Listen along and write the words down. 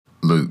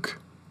Luke,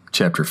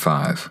 chapter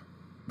 5,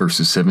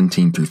 verses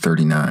 17 through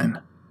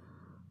 39.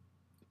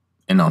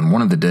 And on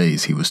one of the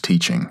days he was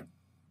teaching,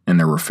 and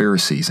there were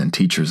Pharisees and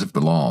teachers of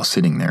the law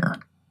sitting there,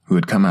 who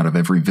had come out of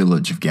every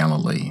village of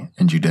Galilee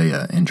and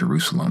Judea and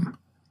Jerusalem.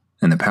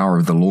 And the power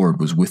of the Lord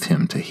was with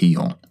him to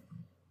heal.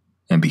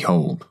 And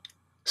behold,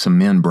 some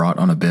men brought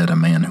on a bed a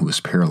man who was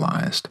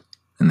paralyzed,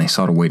 and they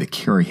sought a way to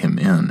carry him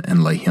in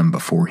and lay him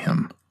before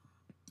him.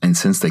 And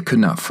since they could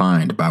not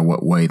find by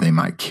what way they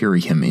might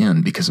carry him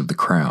in because of the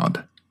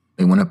crowd,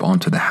 they went up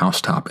onto the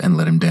housetop and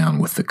let him down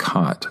with the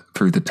cot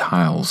through the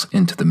tiles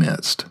into the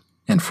midst,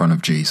 in front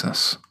of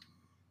Jesus.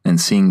 And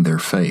seeing their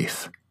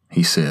faith,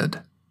 he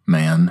said,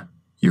 "Man,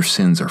 your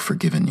sins are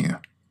forgiven you."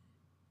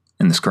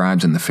 And the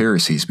scribes and the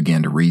Pharisees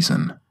began to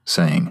reason,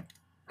 saying,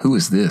 "Who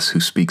is this who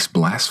speaks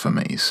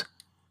blasphemies?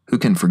 Who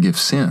can forgive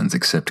sins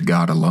except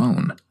God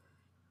alone?"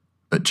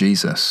 But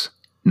Jesus,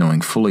 knowing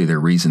fully their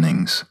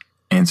reasonings,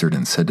 answered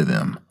and said to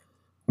them,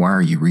 "Why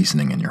are you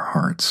reasoning in your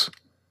hearts?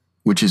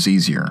 Which is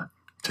easier,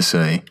 to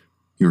say,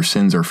 'Your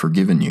sins are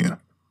forgiven you,'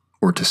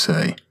 or to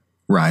say,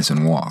 'Rise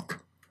and walk'?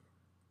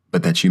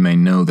 But that you may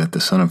know that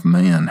the Son of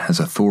Man has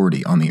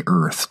authority on the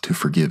earth to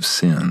forgive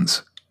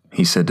sins,"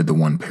 he said to the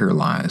one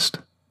paralyzed,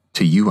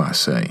 "To you I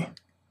say,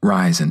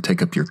 rise and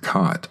take up your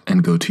cot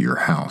and go to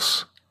your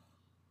house."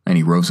 And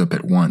he rose up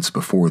at once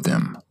before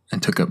them,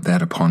 and took up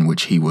that upon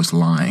which he was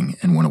lying,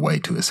 and went away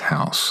to his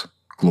house,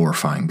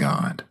 glorifying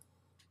God.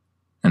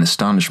 And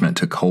astonishment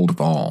took hold of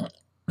all,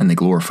 and they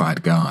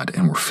glorified God,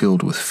 and were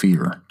filled with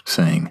fear,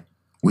 saying,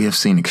 "We have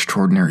seen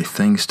extraordinary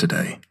things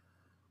today."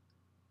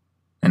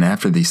 And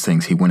after these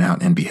things he went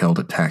out and beheld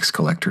a tax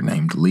collector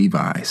named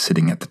Levi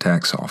sitting at the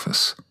tax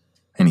office.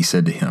 And he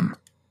said to him,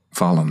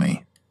 "Follow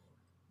me."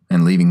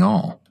 And leaving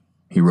all,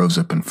 he rose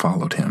up and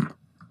followed him.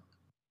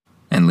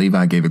 And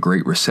Levi gave a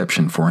great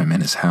reception for him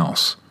in his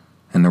house,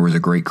 and there was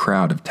a great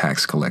crowd of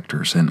tax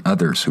collectors and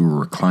others who were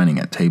reclining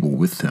at table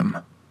with them.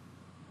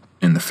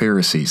 And the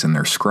Pharisees and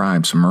their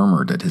scribes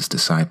murmured at his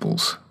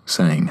disciples,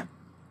 saying,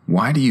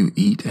 "Why do you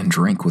eat and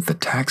drink with the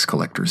tax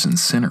collectors and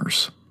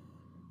sinners?"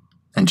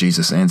 And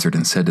Jesus answered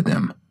and said to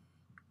them,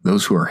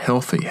 "Those who are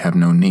healthy have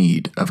no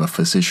need of a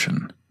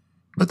physician,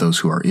 but those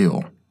who are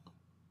ill.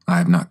 I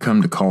have not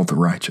come to call the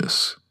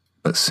righteous,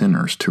 but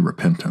sinners to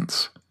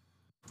repentance."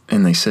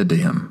 And they said to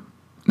him,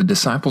 "The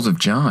disciples of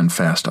John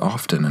fast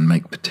often and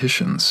make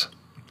petitions,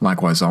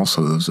 likewise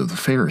also those of the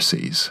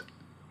Pharisees,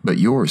 but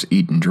yours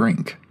eat and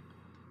drink."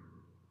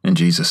 And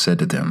Jesus said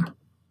to them,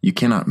 "You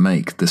cannot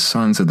make the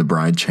sons of the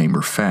bride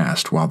chamber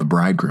fast while the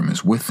bridegroom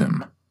is with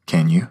them,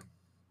 can you?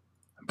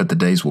 But the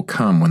days will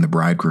come when the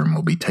bridegroom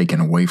will be taken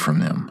away from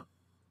them.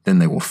 Then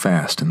they will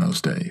fast in those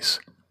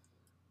days."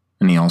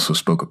 And he also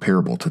spoke a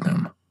parable to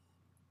them.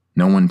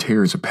 "No one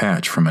tears a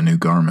patch from a new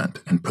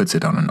garment and puts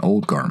it on an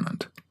old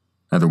garment.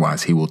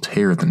 Otherwise he will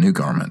tear the new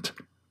garment,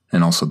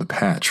 and also the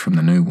patch from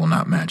the new will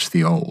not match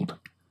the old.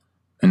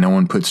 And no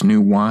one puts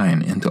new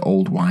wine into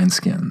old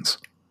wineskins.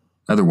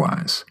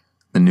 Otherwise,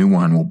 the new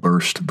wine will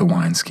burst the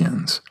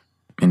wineskins,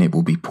 and it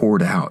will be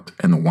poured out,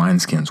 and the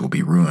wineskins will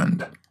be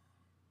ruined.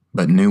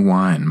 But new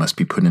wine must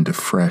be put into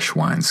fresh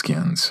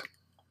wineskins.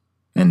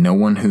 And no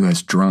one who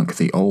has drunk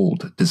the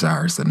old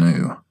desires the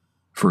new,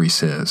 for he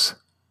says,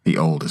 'The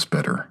old is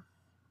better.'"